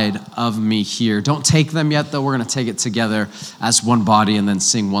side of me here. Don't take them yet, though. We're going to take it together as one body and then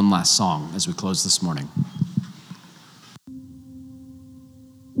sing one last song as we close this morning.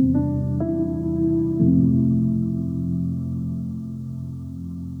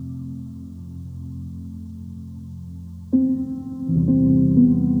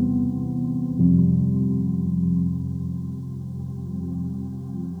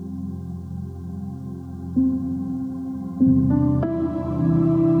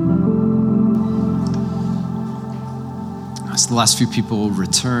 As the last few people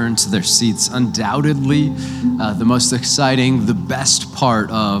return to their seats, undoubtedly the most exciting, the best part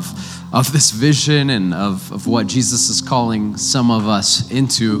of this vision and of what Jesus is calling some of us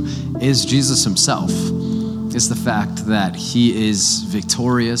into is Jesus himself. Is the fact that he is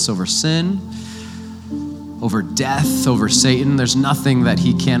victorious over sin, over death, over Satan. There's nothing that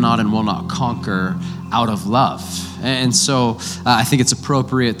he cannot and will not conquer out of love. And so I think it's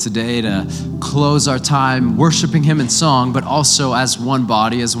appropriate today to close our time worshiping him in song, but also as one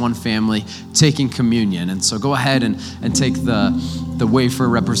body, as one family, taking communion. And so go ahead and take the wafer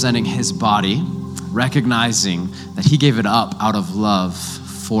representing his body, recognizing that he gave it up out of love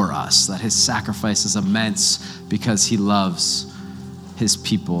for us, that his sacrifice is immense because he loves his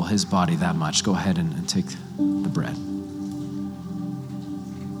people, his body that much. Go ahead and take the bread.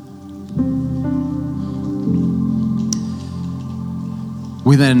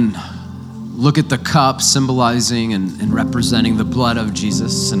 We then look at the cup symbolizing and representing the blood of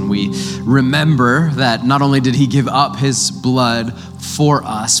Jesus, and we remember that not only did he give up his blood for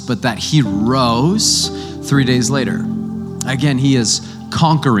us, but that he rose 3 days later. Again, he is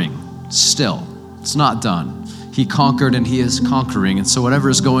conquering still. It's not done. He conquered and he is conquering. And so whatever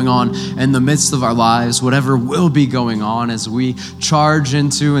is going on in the midst of our lives, whatever will be going on as we charge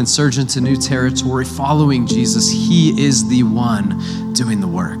into and surge into new territory following Jesus, he is the one doing the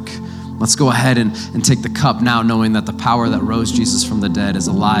work. Let's go ahead and take the cup now, knowing that the power that rose Jesus from the dead is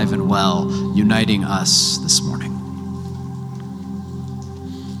alive and well, uniting us this morning.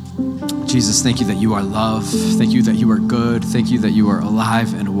 Jesus, thank you that you are love. Thank you that you are good. Thank you that you are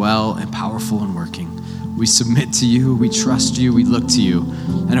alive and well and powerful and working. We submit to you, we trust you, we look to you.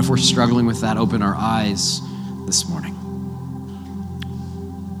 And if we're struggling with that, open our eyes this morning.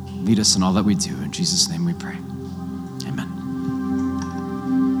 Lead us in all that we do. In Jesus' name we pray. Amen.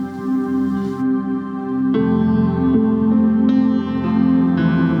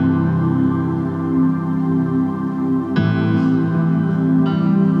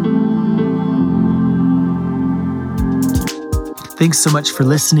 Thanks so much for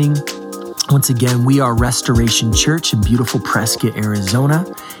listening. Once again, we are Restoration Church in beautiful Prescott, Arizona.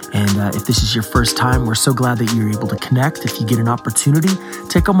 And if this is your first time, we're so glad that you're able to connect. If you get an opportunity,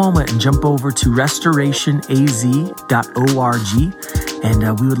 take a moment and jump over to restorationaz.org.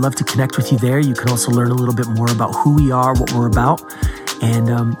 And we would love to connect with you there. You can also learn a little bit more about who we are, what we're about.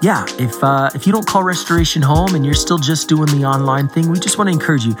 And if you don't call Restoration home and you're still just doing the online thing, we just want to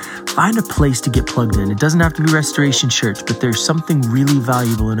encourage you, find a place to get plugged in. It doesn't have to be Restoration Church, but there's something really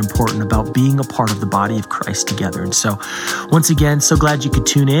valuable and important about being a part of the body of Christ together. And so once again, so glad you could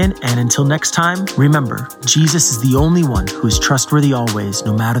tune in. And until next time, remember, Jesus is the only one who is trustworthy always,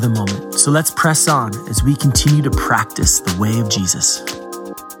 no matter the moment. So let's press on as we continue to practice the way of Jesus.